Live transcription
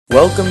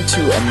Welcome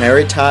to a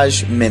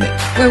Meritage Minute,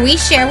 where we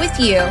share with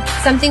you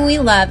something we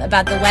love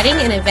about the wedding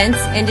and events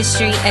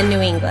industry in New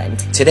England.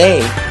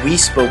 Today, we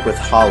spoke with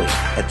Holly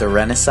at the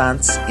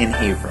Renaissance in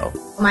Haverhill.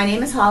 My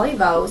name is Holly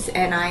Vose,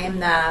 and I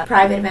am the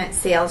Private Event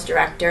Sales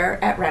Director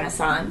at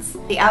Renaissance.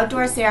 The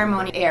outdoor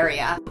ceremony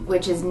area,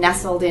 which is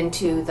nestled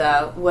into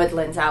the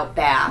woodlands out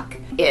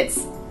back,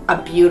 it's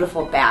a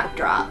beautiful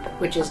backdrop,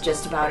 which is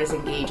just about as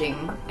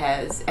engaging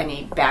as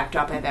any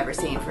backdrop I've ever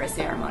seen for a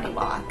ceremony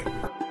walk.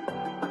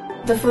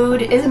 The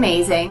food is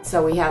amazing,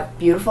 so we have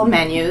beautiful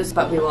menus,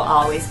 but we will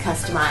always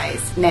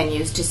customize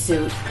menus to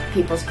suit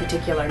people's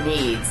particular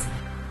needs.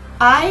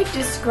 I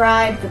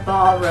describe the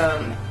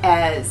ballroom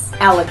as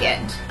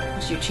elegant,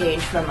 as you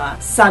change from a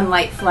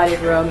sunlight-flooded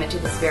room into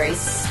this very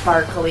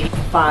sparkly,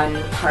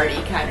 fun, party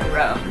kind of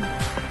room.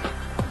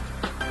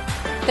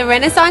 The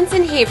Renaissance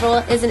in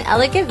Haverhill is an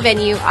elegant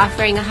venue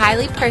offering a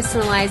highly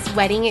personalized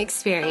wedding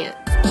experience.